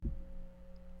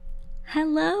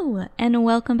Hello, and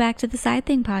welcome back to the Side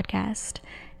Thing podcast.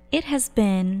 It has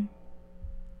been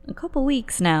a couple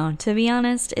weeks now. To be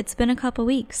honest, it's been a couple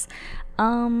weeks.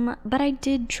 But I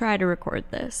did try to record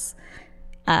this.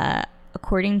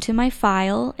 According to my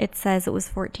file, it says it was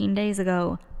 14 days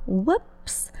ago.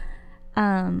 Whoops.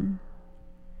 Now,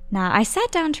 I sat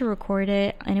down to record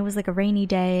it, and it was like a rainy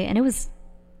day, and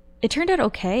it turned out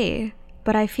okay,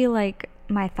 but I feel like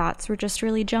my thoughts were just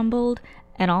really jumbled.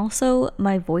 And also,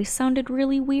 my voice sounded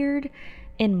really weird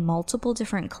in multiple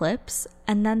different clips.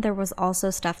 And then there was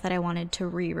also stuff that I wanted to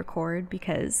re-record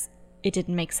because it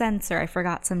didn't make sense or I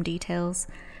forgot some details.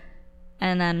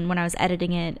 And then when I was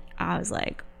editing it, I was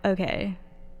like, okay,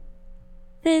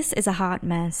 this is a hot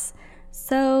mess.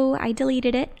 So I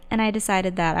deleted it and I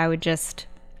decided that I would just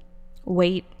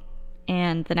wait.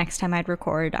 And the next time I'd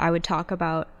record, I would talk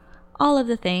about all of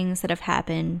the things that have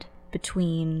happened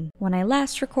between when I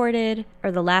last recorded,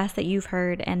 or the last that you've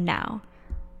heard, and now.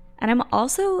 And I'm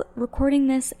also recording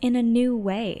this in a new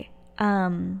way.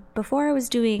 Before I was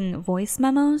doing voice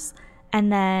memos, and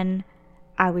then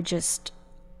I would just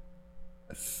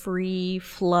free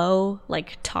flow,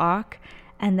 like talk,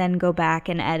 and then go back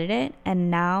and edit it. And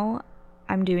now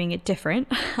I'm doing it different.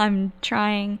 I'm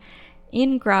trying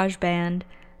in GarageBand,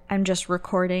 I'm just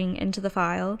recording into the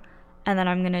file, and then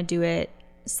I'm gonna do it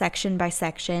section by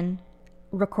section,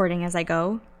 recording as I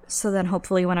go, so then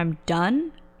hopefully when I'm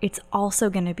done, it's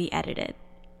also going to be edited,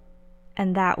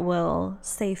 and that will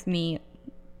save me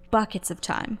buckets of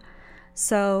time.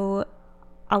 So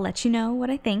I'll let you know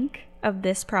what I think of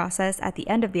this process at the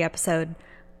end of the episode,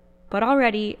 but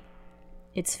already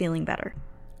it's feeling better.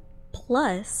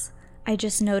 Plus, I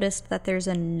just noticed that there's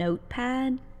a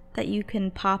notepad that you can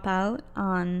pop out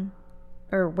on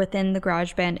or within the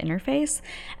GarageBand interface.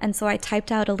 And so I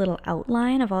typed out a little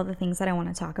outline of all the things that I want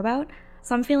to talk about.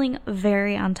 So I'm feeling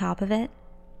very on top of it.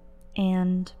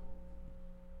 And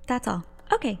that's all.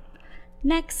 Okay,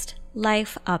 next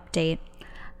life update.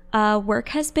 Work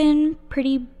has been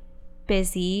pretty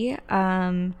busy.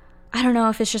 I don't know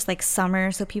if it's just like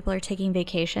summer, so people are taking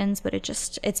vacations, but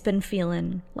it's been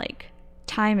feeling like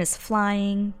time is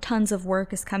flying, tons of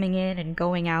work is coming in and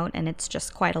going out, and it's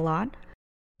just quite a lot.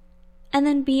 And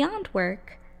then beyond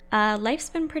work, life's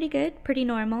been pretty good, pretty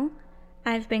normal.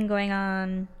 I've been going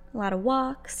on a lot of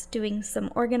walks, doing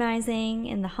some organizing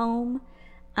in the home.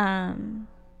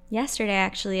 Yesterday,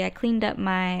 actually, I cleaned up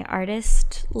my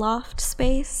artist loft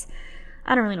space.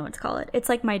 I don't really know what to call it. It's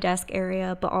like my desk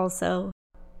area, but also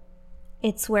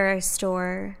it's where I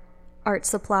store art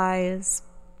supplies,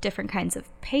 different kinds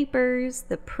of papers,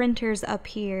 the printer's up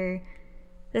here.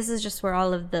 This is just where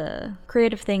all of the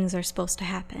creative things are supposed to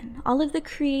happen. All of the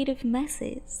creative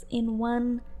messes in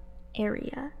one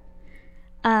area.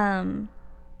 And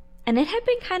it had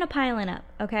been kind of piling up,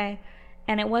 okay?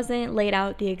 And it wasn't laid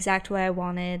out the exact way I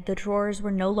wanted. The drawers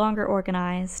were no longer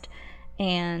organized.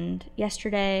 And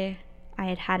yesterday, I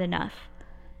had had enough.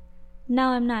 Now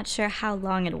I'm not sure how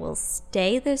long it will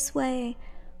stay this way,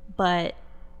 but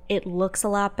it looks a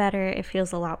lot better. It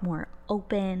feels a lot more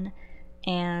open,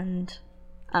 and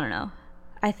I don't know.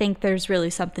 I think there's really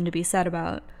something to be said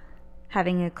about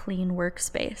having a clean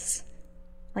workspace.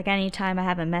 Like anytime I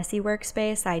have a messy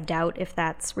workspace, I doubt if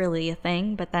that's really a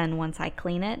thing, but then once I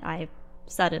clean it, I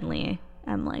suddenly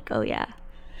am like, oh yeah,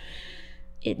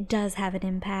 it does have an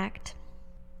impact.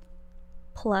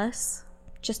 Plus,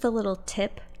 just a little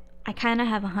tip, I kind of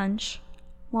have a hunch.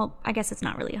 Well, I guess it's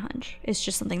not really a hunch. It's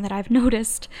just something that I've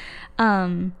noticed.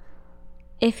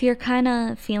 If you're kind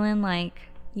of feeling like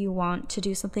you want to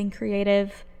do something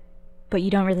creative, but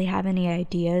you don't really have any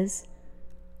ideas,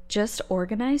 just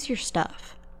organize your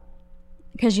stuff.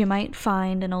 Because you might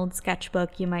find an old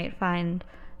sketchbook, you might find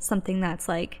something that's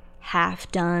like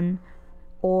half done,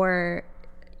 or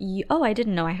I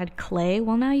didn't know I had clay.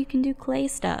 Well, now you can do clay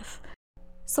stuff.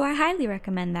 So I highly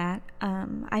recommend that.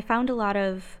 I found a lot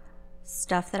of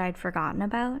stuff that I'd forgotten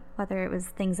about, whether it was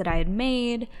things that I had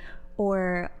made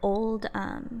or old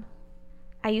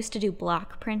I used to do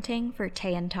block printing for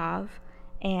Tay and Tav,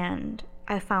 and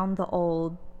I found the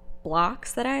old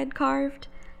blocks that I had carved,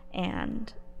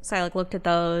 and so I looked at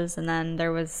those, and then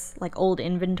there was like old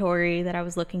inventory that I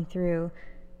was looking through,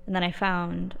 and then I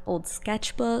found old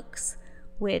sketchbooks,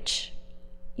 which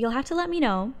you'll have to let me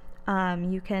know.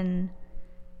 You can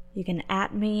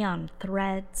at me on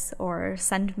Threads or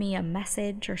send me a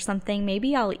message or something.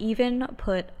 Maybe I'll even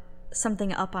put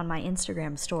something up on my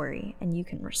Instagram story and you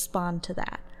can respond to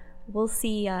that. We'll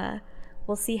see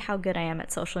how good I am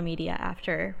at social media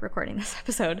after recording this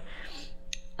episode.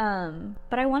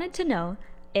 But I wanted to know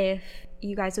if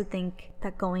you guys would think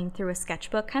that going through a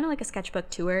sketchbook, kind of like a sketchbook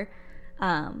tour,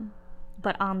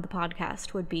 but on the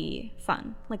podcast would be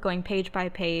fun. Like going page by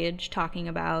page, talking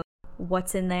about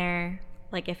what's in there,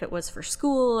 like if it was for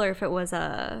school or if it was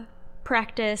a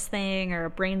practice thing or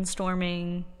a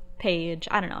brainstorming page.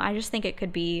 I don't know. I just think it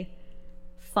could be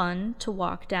fun to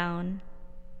walk down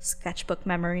sketchbook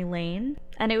memory lane,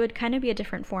 and it would kind of be a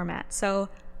different format. So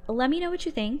let me know what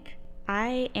you think.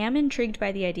 I am intrigued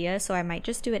by the idea, so I might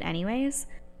just do it anyways.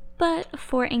 But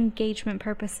for engagement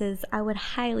purposes, I would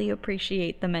highly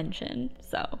appreciate the mention.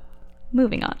 So,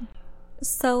 moving on.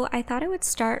 So, I thought I would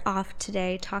start off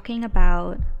today talking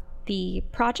about the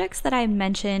projects that I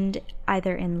mentioned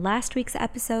either in last week's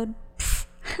episode.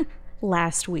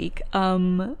 Last week.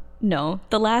 No,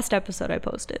 the last episode I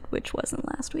posted, which wasn't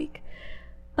last week.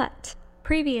 But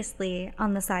previously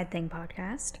on the Side Thing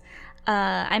podcast,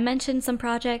 I mentioned some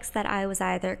projects that I was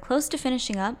either close to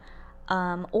finishing up,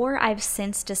 or I've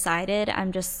since decided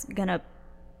I'm just gonna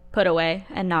put away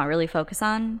and not really focus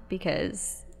on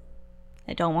because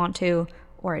I don't want to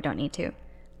or I don't need to.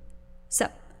 So,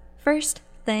 first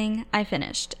thing I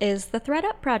finished is the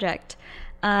ThreadUp project.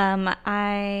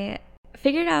 I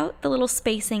figured out the little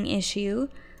spacing issue.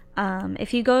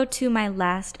 If you go to my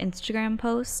last Instagram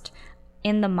post,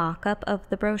 in the mock-up of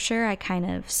the brochure, I kind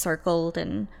of circled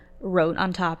and wrote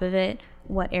on top of it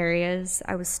what areas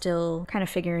I was still kind of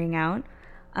figuring out.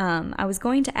 I was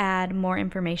going to add more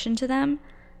information to them,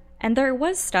 and there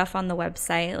was stuff on the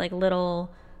website, like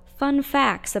little fun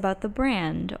facts about the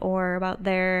brand or about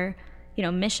their,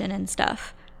 mission and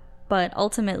stuff. But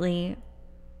ultimately,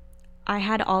 I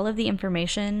had all of the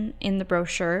information in the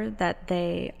brochure that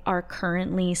they are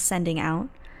currently sending out,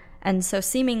 and so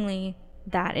seemingly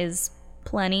that is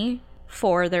plenty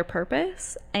for their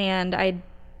purpose, and I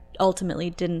ultimately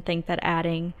didn't think that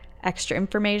adding extra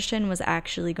information was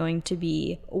actually going to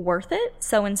be worth it.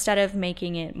 So instead of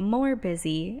making it more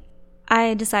busy,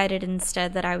 I decided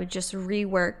instead that I would just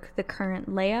rework the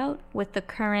current layout with the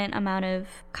current amount of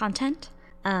content.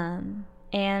 And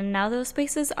now those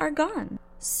spaces are gone.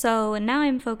 So now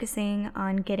I'm focusing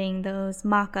on getting those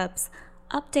mock-ups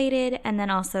updated and then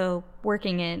also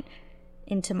working it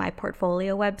into my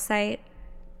portfolio website.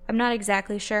 I'm not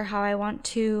exactly sure how I want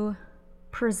to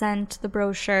present the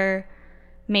brochure.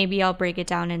 Maybe I'll break it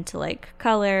down into like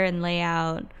color and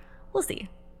layout. We'll see.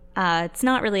 It's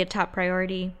not really a top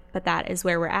priority, but that is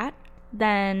where we're at.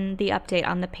 Then the update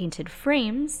on the painted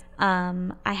frames.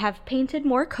 I have painted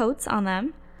more coats on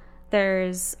them.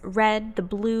 There's red, the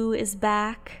blue is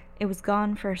back. It was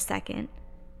gone for a second.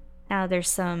 Now there's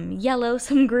some yellow,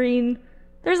 some green.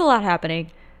 There's a lot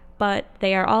happening, but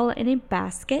they are all in a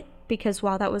basket because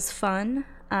while that was fun,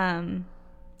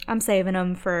 I'm saving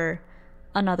them for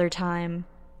another time.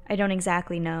 I don't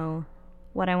exactly know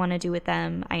what I want to do with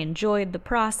them. I enjoyed the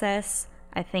process.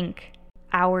 I think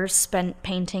hours spent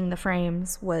painting the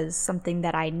frames was something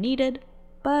that I needed,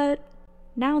 but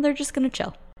now they're just going to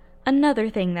chill. Another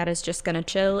thing that is just going to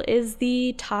chill is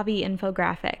the Tavi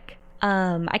infographic.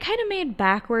 I kind of made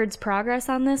backwards progress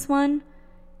on this one.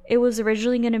 It was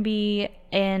originally going to be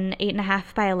an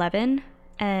 8.5 by 11,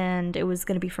 and it was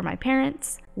going to be for my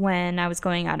parents when I was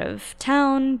going out of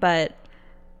town, but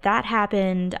that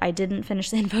happened. I didn't finish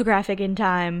the infographic in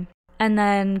time. And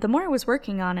then the more I was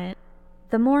working on it,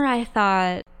 the more I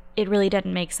thought it really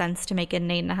didn't make sense to make it an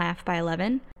 8.5 by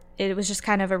 11. It was just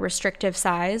kind of a restrictive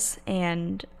size,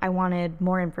 and I wanted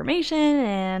more information,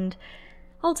 and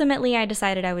ultimately I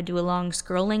decided I would do a long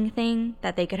scrolling thing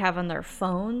that they could have on their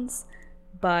phones,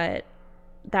 but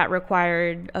that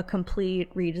required a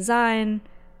complete redesign,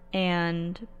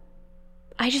 and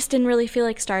I just didn't really feel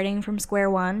like starting from square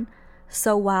one.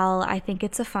 So while I think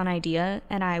it's a fun idea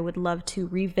and I would love to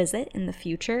revisit in the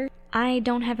future, I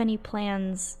don't have any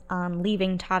plans on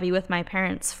leaving Tavi with my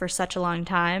parents for such a long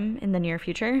time in the near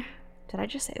future. Did I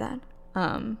just say that?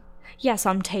 Yeah, so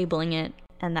I'm tabling it,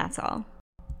 and that's all.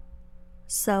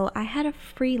 So I had a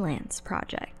freelance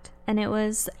project, and it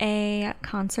was a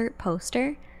concert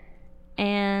poster,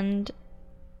 and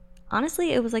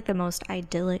honestly, it was like the most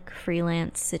idyllic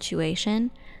freelance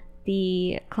situation.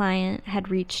 The client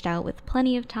had reached out with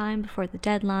plenty of time before the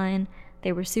deadline.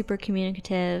 They were super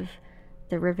communicative.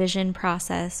 The revision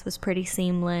process was pretty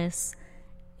seamless.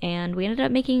 And we ended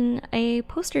up making a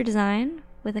poster design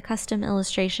with a custom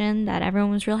illustration that everyone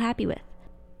was real happy with.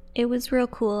 It was real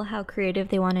cool how creative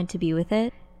they wanted to be with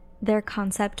it. Their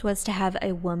concept was to have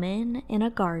a woman in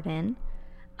a garden.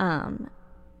 And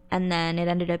then it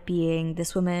ended up being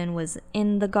this woman was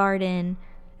in the garden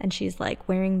and she's like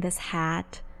wearing this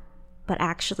hat, but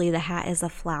actually the hat is a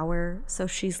flower, so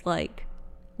she's like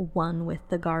one with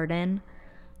the garden.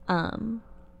 And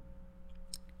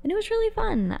it was really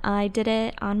fun. I did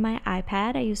it on my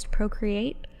iPad. I used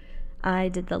Procreate. I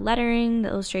did the lettering, the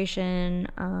illustration.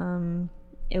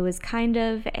 It was kind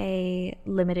of a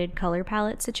limited color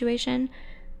palette situation.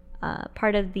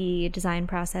 Part of the design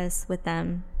process with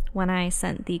them, when I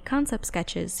sent the concept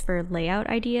sketches for layout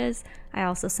ideas, I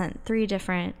also sent 3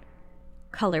 different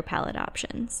color palette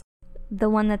options. The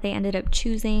one that they ended up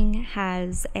choosing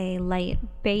has a light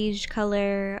beige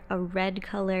color, a red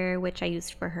color, which I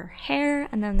used for her hair,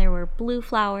 and then there were blue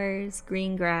flowers,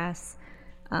 green grass.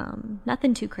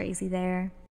 Nothing too crazy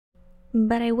there.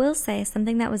 But I will say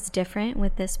something that was different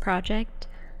with this project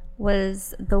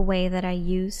was the way that I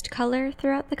used color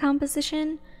throughout the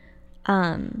composition.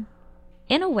 In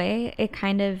a way, it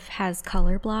kind of has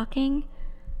color blocking.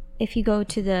 If you go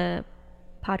to the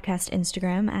podcast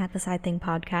Instagram at the Side Thing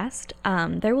Podcast,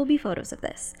 there will be photos of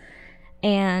this.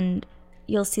 And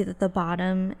you'll see that the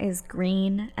bottom is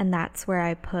green, and that's where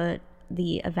I put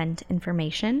the event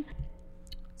information.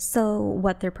 So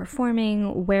what they're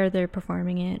performing, where they're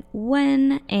performing it,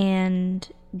 when, and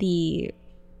the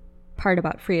part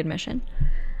about free admission.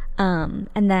 And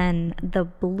then the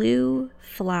blue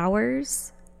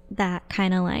flowers that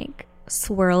kind of like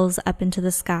swirls up into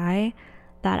the sky,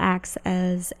 that acts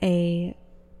as a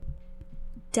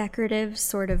decorative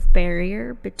sort of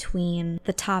barrier between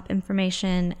the top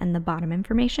information and the bottom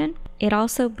information. It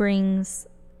also brings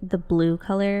the blue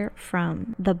color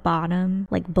from the bottom,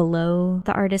 like below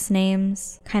the artist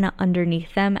names, kind of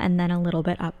underneath them, and then a little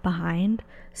bit up behind.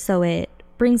 So it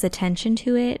brings attention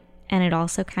to it, and it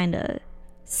also kind of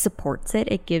supports it.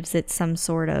 It gives it some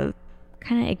sort of,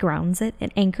 it grounds it.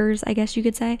 It anchors, I guess you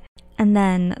could say. And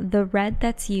then the red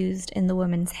that's used in the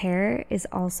woman's hair is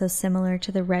also similar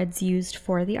to the reds used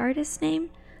for the artist's name.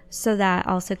 So that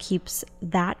also keeps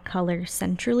that color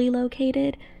centrally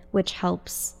located, which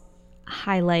helps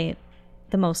highlight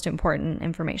the most important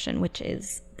information, which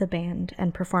is the band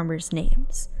and performers'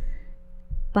 names.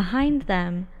 Behind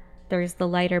them, there's the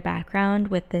lighter background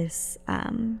with this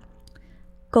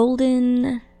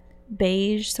golden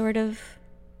beige sort of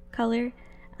color.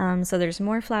 So there's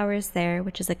more flowers there,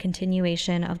 which is a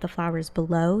continuation of the flowers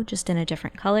below, just in a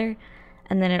different color.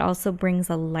 And then it also brings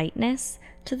a lightness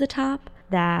to the top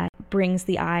that brings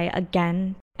the eye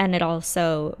again, and it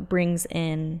also brings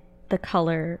in the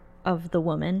color of the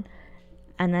woman.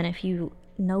 And then if you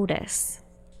notice,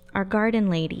 our garden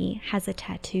lady has a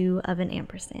tattoo of an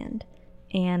ampersand,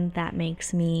 and that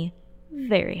makes me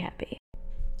very happy.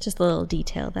 Just a little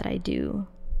detail that I do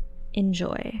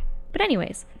enjoy. But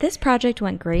anyways, this project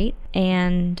went great,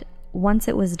 and once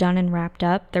it was done and wrapped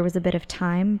up, there was a bit of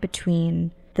time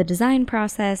between the design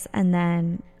process and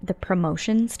then the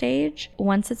promotion stage.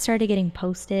 Once it started getting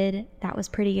posted, that was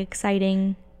pretty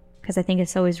exciting, because I think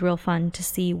it's always real fun to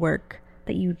see work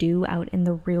that you do out in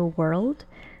the real world.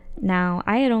 Now,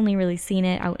 I had only really seen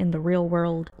it out in the real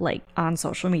world, like on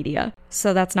social media,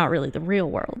 so that's not really the real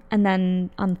world. And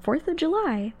then on 4th of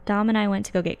July, Dom and I went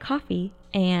to go get coffee,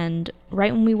 and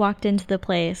right when we walked into the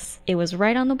place, it was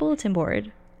right on the bulletin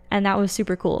board. And that was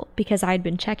super cool, because I'd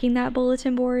been checking that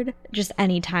bulletin board just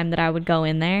any time that I would go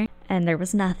in there, and there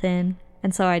was nothing.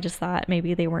 And so I just thought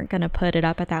maybe they weren't going to put it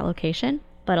up at that location.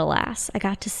 But alas, I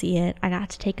got to see it. I got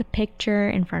to take a picture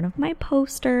in front of my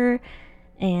poster.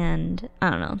 And I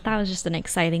don't know, that was just an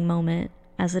exciting moment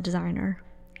as a designer.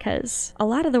 Because a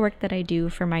lot of the work that I do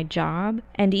for my job,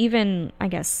 and even, I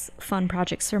guess, fun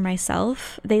projects for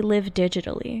myself, they live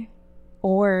digitally.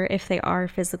 Or if they are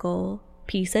physical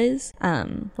pieces,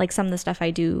 like some of the stuff I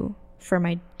do for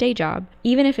my day job,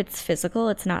 even if it's physical,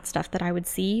 it's not stuff that I would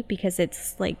see, because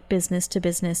it's like business to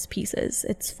business pieces.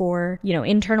 It's for,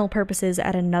 internal purposes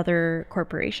at another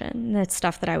corporation. That's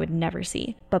stuff that I would never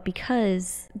see. But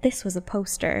because this was a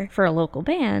poster for a local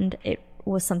band, it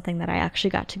was something that I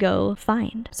actually got to go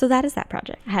find. So that is that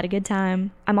project. I had a good time.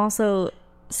 I'm also,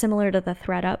 similar to the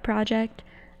Thread Up project,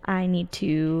 I need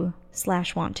to /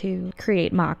 want to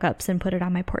create mock-ups and put it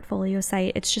on my portfolio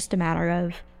site. It's just a matter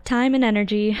of time and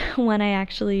energy when I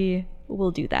actually will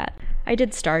do that. I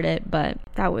did start it, but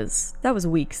that was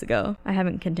weeks ago. I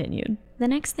haven't continued. The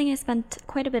next thing I spent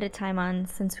quite a bit of time on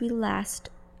since we last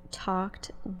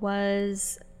talked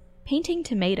was painting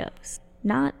tomatoes.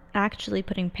 Not actually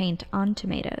putting paint on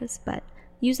tomatoes, but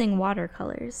using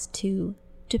watercolors to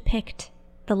depict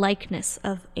the likeness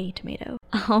of a tomato.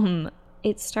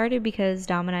 It started because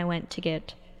Dom and I went to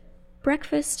get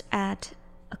breakfast at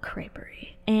a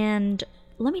crêperie. And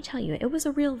let me tell you, it was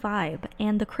a real vibe.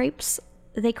 And the crepes,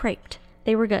 they creped.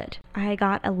 They were good. I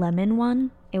got a lemon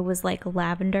one. It was like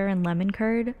lavender and lemon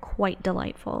curd. Quite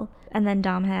delightful. And then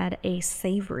Dom had a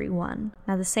savory one.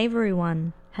 Now the savory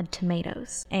one had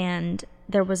tomatoes. And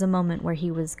there was a moment where he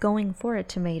was going for a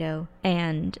tomato,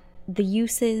 and the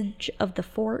usage of the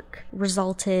fork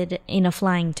resulted in a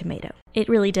flying tomato. It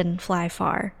really didn't fly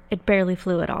far. It barely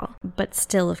flew at all. But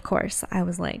still, of course, I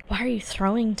was like, why are you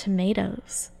throwing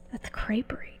tomatoes at the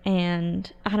crêperie?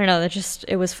 And I don't know,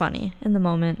 it was funny. In the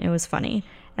moment, it was funny.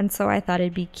 And so I thought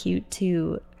it'd be cute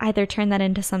to either turn that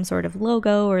into some sort of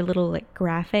logo or little like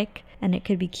graphic, and it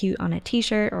could be cute on a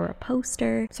t-shirt or a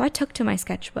poster. So I took to my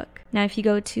sketchbook. Now, if you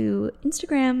go to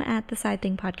Instagram at the Side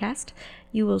Thing Podcast,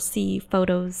 you will see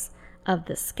photos of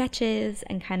the sketches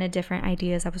and kind of different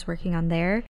ideas I was working on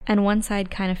there. And once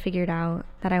I'd kind of figured out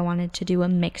that I wanted to do a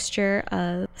mixture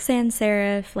of sans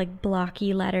serif, like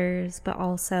blocky letters, but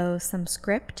also some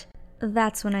script,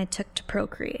 that's when I took to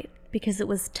Procreate, because it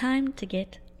was time to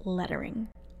get lettering.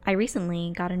 I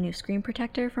recently got a new screen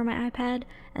protector for my iPad,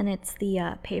 and it's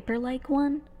the paper-like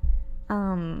one.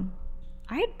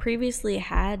 I had previously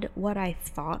had what I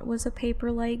thought was a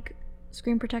paper-like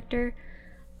screen protector,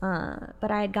 but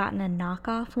I had gotten a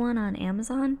knockoff one on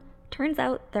Amazon. Turns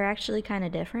out they're actually kind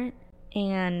of different,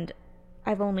 and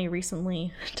I've only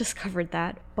recently discovered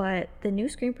that, but the new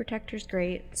screen protector's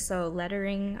great, so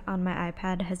lettering on my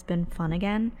iPad has been fun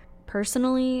again.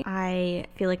 Personally, I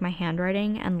feel like my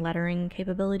handwriting and lettering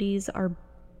capabilities are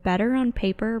better on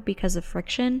paper because of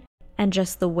friction and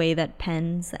just the way that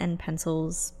pens and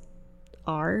pencils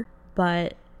are,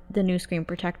 but the new screen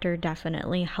protector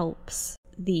definitely helps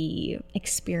the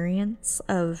experience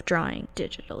of drawing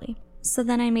digitally. So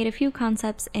then I made a few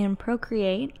concepts in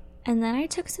Procreate, and then I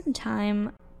took some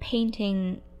time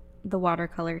painting the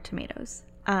watercolor tomatoes.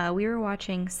 We were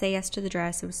watching Say Yes to the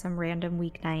Dress. It was some random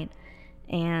weeknight,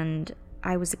 and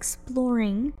I was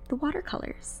exploring the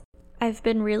watercolors. I've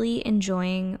been really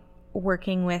enjoying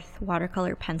working with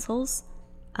watercolor pencils.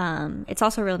 It's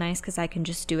also real nice because I can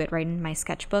just do it right in my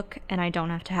sketchbook, and I don't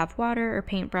have to have water or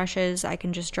paint brushes. I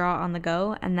can just draw on the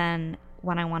go, and then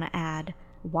when I want to add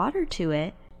water to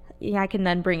it, I can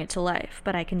then bring it to life,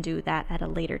 but I can do that at a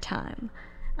later time.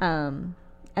 And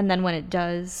then when it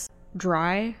does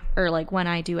dry, or like when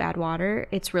I do add water,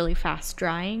 it's really fast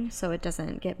drying, so it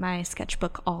doesn't get my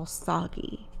sketchbook all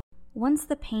soggy. Once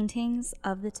the paintings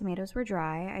of the tomatoes were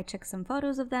dry, I took some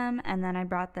photos of them, and then I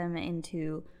brought them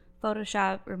into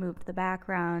Photoshop, removed the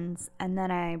backgrounds, and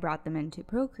then I brought them into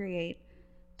Procreate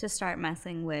to start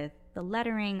messing with the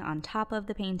lettering on top of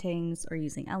the paintings or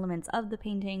using elements of the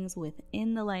paintings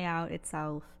within the layout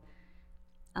itself.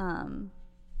 And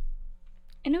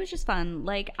it was just fun.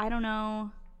 Like, I don't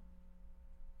know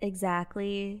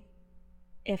exactly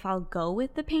if I'll go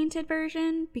with the painted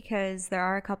version, because there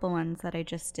are a couple ones that I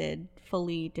just did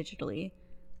fully digitally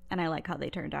and I like how they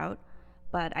turned out.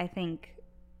 But I think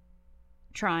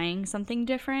trying something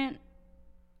different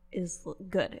is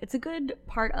good. It's a good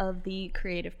part of the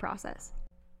creative process.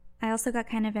 I also got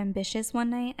kind of ambitious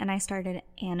one night and I started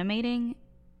animating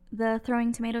the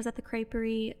throwing tomatoes at the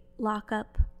crêperie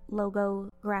lockup logo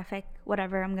graphic,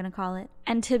 whatever I'm gonna call it.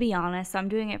 And to be honest, I'm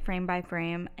doing it frame by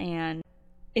frame and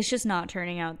it's just not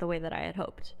turning out the way that I had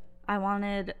hoped. I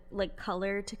wanted like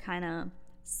color to kind of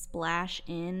splash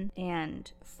in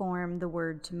and form the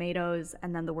word tomatoes,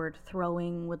 and then the word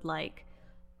throwing would like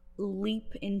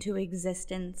leap into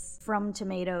existence from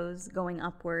tomatoes going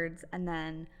upwards, and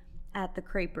then at the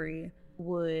crêperie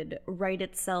would write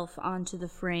itself onto the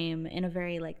frame in a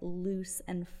very like loose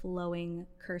and flowing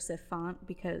cursive font,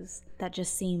 because that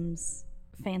just seems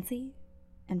fancy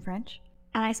and French.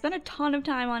 And I spent a ton of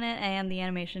time on it, and the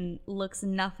animation looks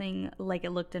nothing like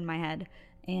it looked in my head.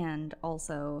 And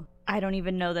also, I don't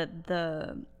even know that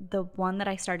the one that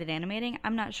I started animating,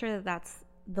 I'm not sure that that's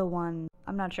the one.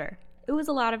 I'm not sure. It was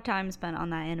a lot of time spent on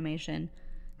that animation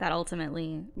that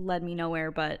ultimately led me nowhere,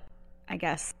 but I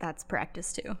guess that's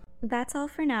practice too. That's all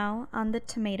for now on the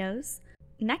tomatoes.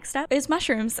 Next up is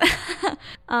mushrooms.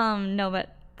 No,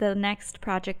 but the next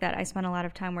project that I spent a lot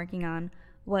of time working on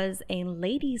was a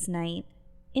ladies' night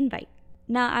invite.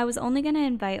 Now, I was only going to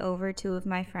invite over 2 of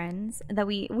my friends that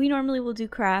we normally will do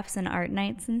crafts and art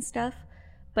nights and stuff,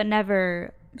 but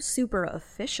never super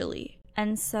officially.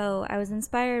 And so I was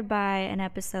inspired by an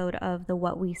episode of the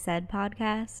What We Said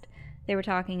podcast. They were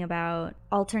talking about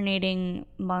alternating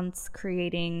months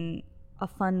creating a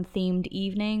fun themed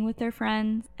evening with their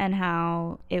friends and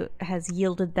how it has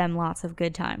yielded them lots of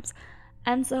good times.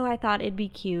 And so I thought it'd be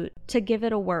cute to give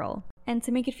it a whirl. And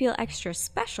to make it feel extra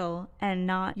special and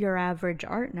not your average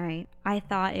art night, I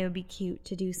thought it would be cute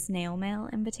to do snail mail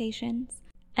invitations.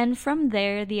 And from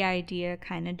there, the idea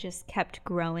kind of just kept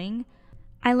growing.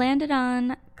 I landed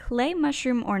on clay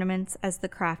mushroom ornaments as the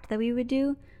craft that we would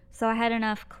do. So I had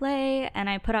enough clay and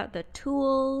I put out the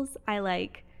tools. I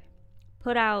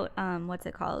put out, what's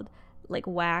it called? Like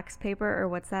wax paper, or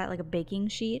what's that? Like a baking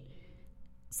sheet.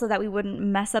 so that we wouldn't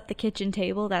mess up the kitchen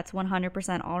table that's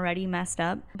 100% already messed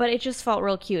up. But it just felt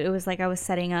real cute. It was like I was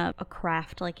setting up a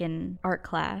craft like in art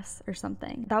class or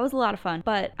something. That was a lot of fun,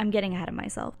 but I'm getting ahead of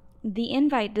myself. The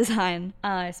invite design,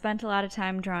 I spent a lot of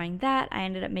time drawing that. I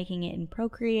ended up making it in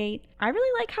Procreate. I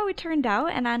really like how it turned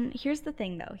out, and then here's the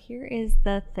thing though. Here is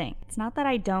the thing. It's not that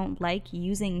I don't like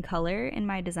using color in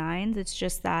my designs, it's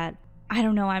just that, I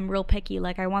don't know, I'm real picky.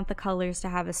 Like, I want the colors to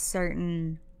have a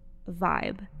certain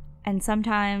vibe. And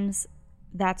sometimes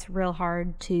that's real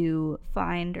hard to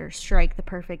find or strike the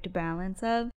perfect balance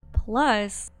of.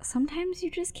 Plus, sometimes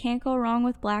you just can't go wrong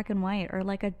with black and white or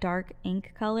like a dark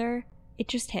ink color. It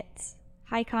just hits.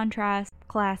 High contrast,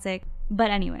 classic. But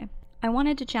anyway, I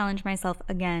wanted to challenge myself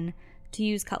again to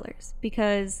use colors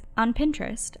because on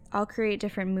Pinterest, I'll create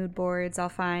different mood boards. I'll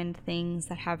find things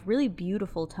that have really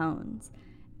beautiful tones,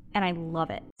 and I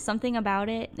love it. Something about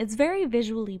it, it's very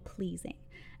visually pleasing.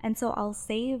 And so I'll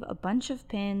save a bunch of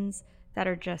pins that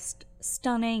are just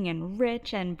stunning and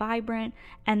rich and vibrant,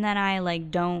 and then I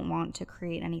like don't want to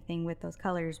create anything with those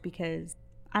colors because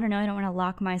I don't know, I don't want to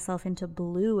lock myself into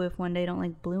blue if one day I don't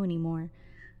like blue anymore.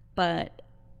 But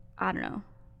I don't know,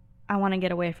 I want to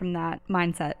get away from that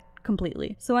mindset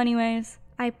completely. So anyways,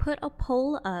 I put a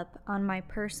poll up on my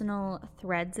personal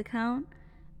Threads account,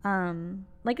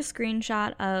 like a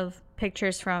screenshot of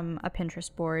pictures from a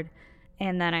Pinterest board.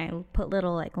 And then I put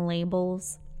little like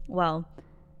labels. Well,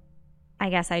 I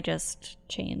guess I just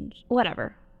changed.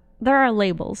 Whatever. There are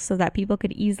labels so that people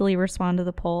could easily respond to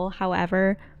the poll.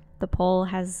 However, the poll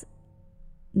has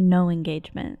no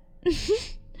engagement.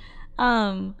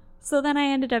 So then I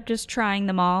ended up just trying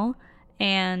them all.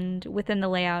 And within the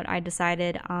layout, I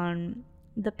decided on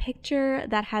the picture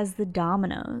that has the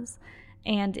dominoes.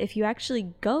 And if you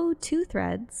actually go to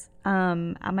Threads,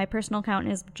 my personal account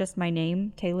is just my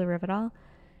name, Taylor Rivedal,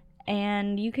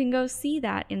 and you can go see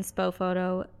that inspo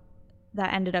photo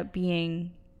that ended up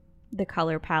being the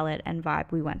color palette and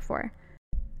vibe we went for.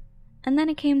 And then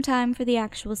it came time for the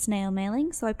actual snail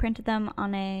mailing, so I printed them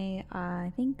on a,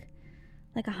 I think,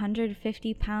 like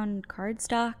 150-pound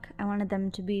cardstock. I wanted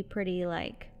them to be pretty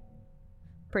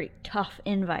tough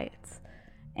invites,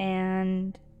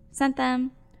 and sent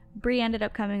them. Bree ended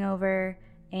up coming over,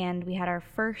 and we had our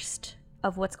first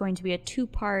of what's going to be a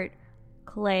 2-part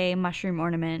clay mushroom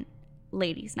ornament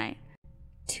ladies' night.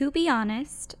 To be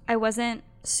honest, I wasn't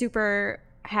super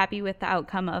happy with the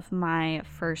outcome of my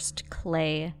first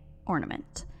clay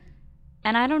ornament.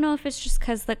 And I don't know if it's just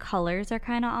because the colors are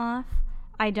kind of off.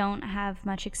 I don't have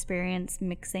much experience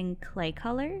mixing clay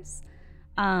colors.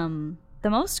 The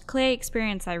most clay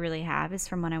experience I really have is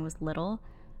from when I was little.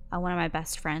 One of my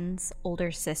best friends'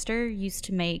 older sister used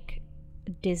to make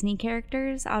Disney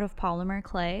characters out of polymer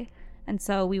clay. And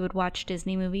so we would watch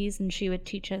Disney movies and she would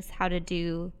teach us how to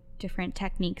do different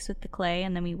techniques with the clay.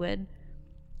 And then we would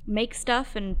make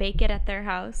stuff and bake it at their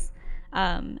house.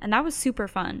 And that was super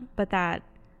fun. But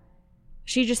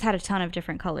she just had a ton of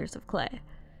different colors of clay.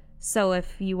 So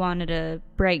if you wanted a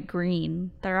bright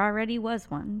green, there already was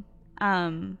one.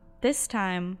 This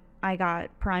time I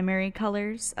got primary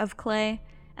colors of clay.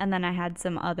 And then I had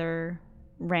some other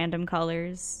random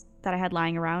colors that I had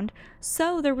lying around.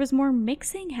 So there was more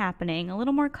mixing happening, a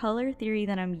little more color theory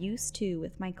than I'm used to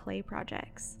with my clay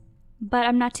projects. But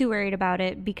I'm not too worried about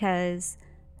it because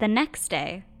the next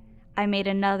day I made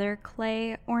another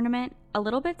clay ornament, a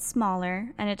little bit smaller,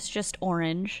 and it's just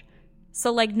orange.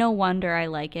 So like no wonder I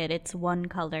like it. It's one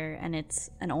color and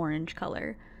it's an orange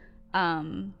color.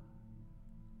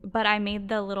 But I made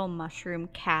the little mushroom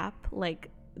cap,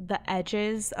 like the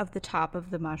edges of the top of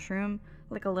the mushroom,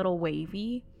 like a little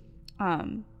wavy,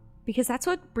 because that's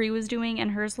what Brie was doing,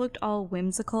 and hers looked all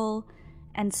whimsical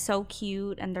and so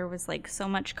cute, and there was like so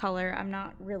much color. I'm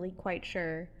not really quite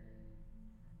sure,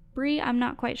 Brie, I'm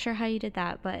not quite sure how you did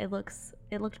that, but it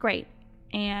looked great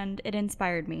and it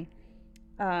inspired me.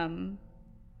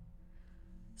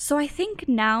 So I think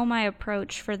now my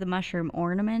approach for the mushroom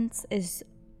ornaments is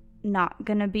not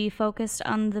gonna be focused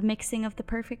on the mixing of the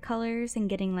perfect colors and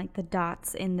getting like the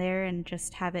dots in there and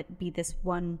just have it be this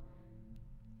one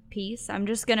piece. I'm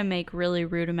just gonna make really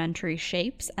rudimentary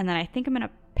shapes, and then I think I'm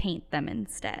gonna paint them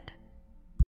instead.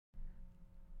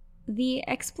 The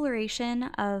exploration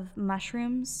of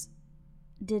mushrooms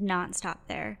did not stop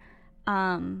there.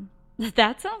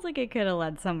 That sounds like it could have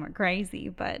led somewhere crazy,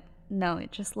 but no,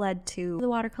 it just led to the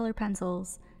watercolor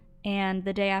pencils. And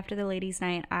the day after the ladies'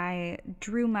 night, I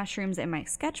drew mushrooms in my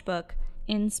sketchbook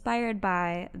inspired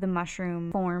by the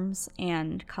mushroom forms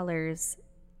and colors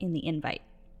in the invite.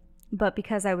 But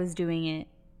because I was doing it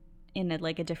in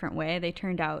a different way, they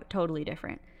turned out totally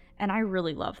different. And I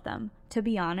really love them. To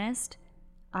be honest,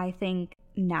 I think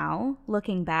now,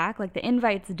 looking back, like the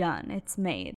invite's done, it's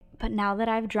made. But now that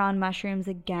I've drawn mushrooms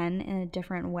again in a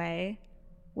different way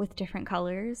with different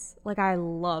colors, like I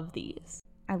love these.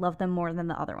 I love them more than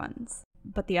the other ones.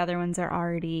 But the other ones are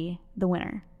already the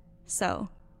winner. So,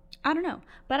 I don't know.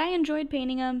 But I enjoyed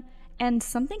painting them, and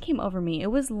something came over me.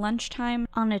 It was lunchtime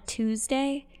on a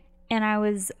Tuesday, and I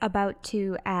was about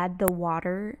to add the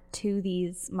water to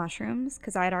these mushrooms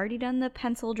because I had already done the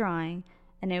pencil drawing,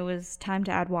 and it was time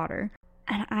to add water.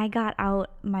 And I got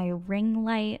out my ring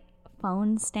light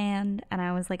phone stand, and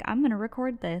I was like, I'm going to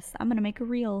record this. I'm going to make a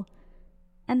reel.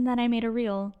 And then I made a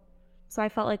reel. So I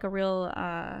felt like a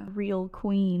real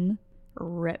queen.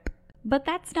 Rip. But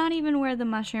that's not even where the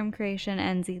mushroom creation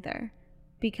ends either.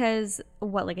 Because,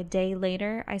 like a day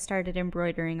later, I started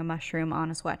embroidering a mushroom on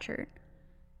a sweatshirt.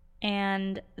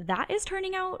 And that is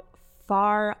turning out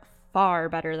far, far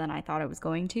better than I thought it was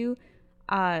going to.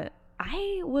 I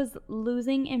was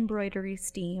losing embroidery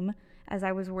steam as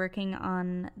I was working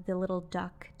on the little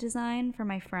duck design for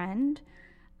my friend.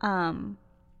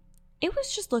 It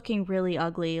was just looking really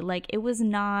ugly. Like, it was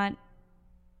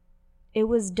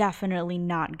definitely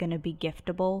not going to be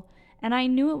giftable. And I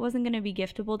knew it wasn't going to be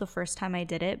giftable the first time I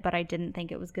did it, but I didn't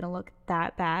think it was going to look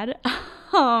that bad.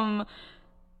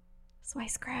 So I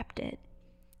scrapped it.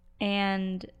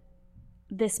 And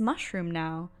this mushroom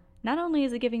now, not only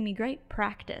is it giving me great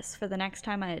practice for the next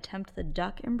time I attempt the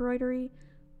duck embroidery,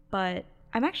 but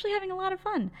I'm actually having a lot of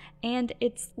fun. And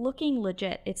it's looking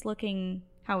legit. It's looking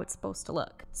how it's supposed to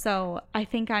look. So I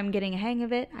think I'm getting a hang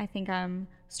of it. I think I'm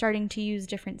starting to use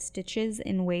different stitches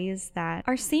in ways that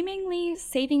are seemingly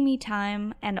saving me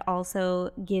time and also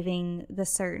giving the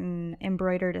certain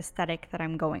embroidered aesthetic that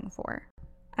I'm going for.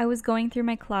 I was going through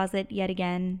my closet yet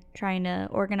again, trying to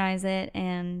organize it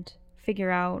and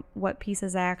figure out what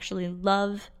pieces I actually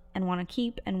love and want to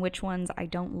keep and which ones I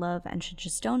don't love and should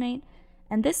just donate.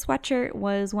 And this sweatshirt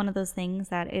was one of those things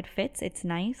that it fits, it's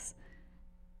nice.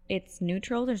 It's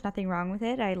neutral, there's nothing wrong with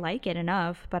it. I like it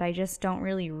enough, but I just don't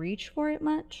really reach for it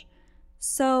much.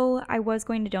 So I was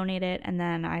going to donate it, and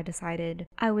then I decided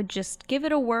I would just give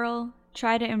it a whirl,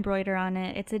 try to embroider on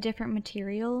it. It's a different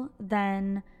material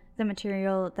than the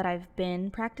material that I've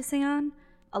been practicing on.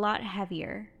 A lot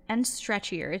heavier and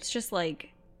stretchier. It's just like,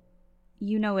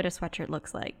 you know what a sweatshirt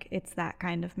looks like. It's that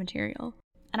kind of material.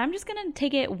 And I'm just gonna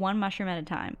take it one mushroom at a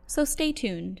time. So stay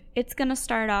tuned. It's gonna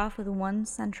start off with one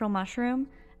central mushroom,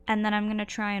 and then I'm going to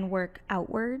try and work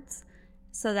outwards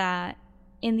so that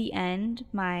in the end,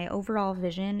 my overall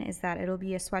vision is that it'll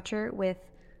be a sweatshirt with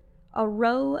a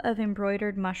row of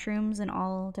embroidered mushrooms in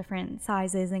all different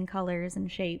sizes and colors and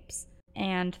shapes.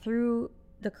 And through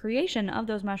the creation of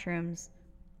those mushrooms,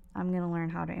 I'm going to learn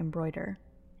how to embroider.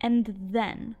 And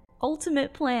then,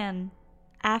 ultimate plan,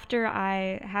 after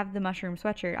I have the mushroom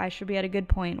sweatshirt, I should be at a good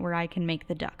point where I can make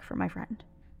the duck for my friend.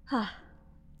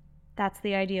 That's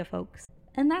the idea, folks.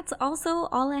 And that's also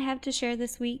all I have to share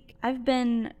this week. I've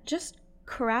been just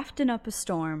crafting up a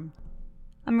storm.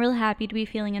 I'm real happy to be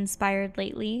feeling inspired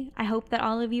lately. I hope that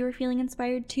all of you are feeling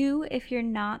inspired too. If you're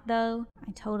not, though,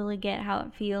 I totally get how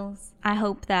it feels. I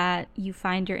hope that you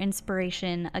find your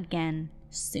inspiration again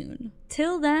soon.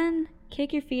 Till then,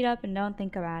 kick your feet up and don't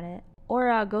think about it.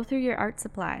 Or go through your art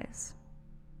supplies.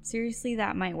 Seriously,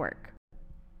 that might work.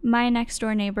 My next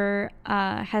door neighbor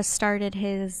has started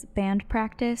his band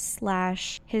practice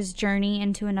 / his journey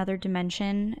into another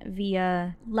dimension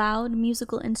via loud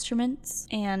musical instruments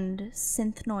and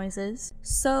synth noises.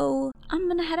 So I'm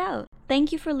gonna head out.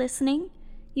 Thank you for listening.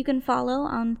 You can follow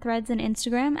on Threads and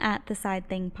Instagram at The Side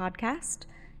Thing Podcast.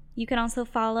 You can also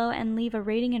follow and leave a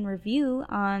rating and review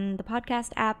on the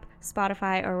podcast app,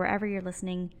 Spotify, or wherever you're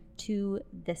listening to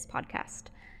this podcast.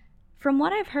 From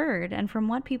what I've heard and from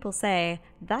what people say,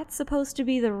 that's supposed to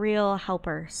be the real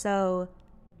helper, so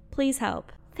please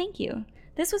help. Thank you.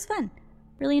 This was fun.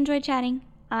 Really enjoyed chatting.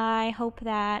 I hope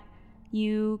that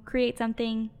you create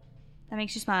something that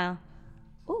makes you smile.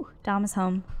 Ooh, Dom is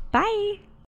home. Bye!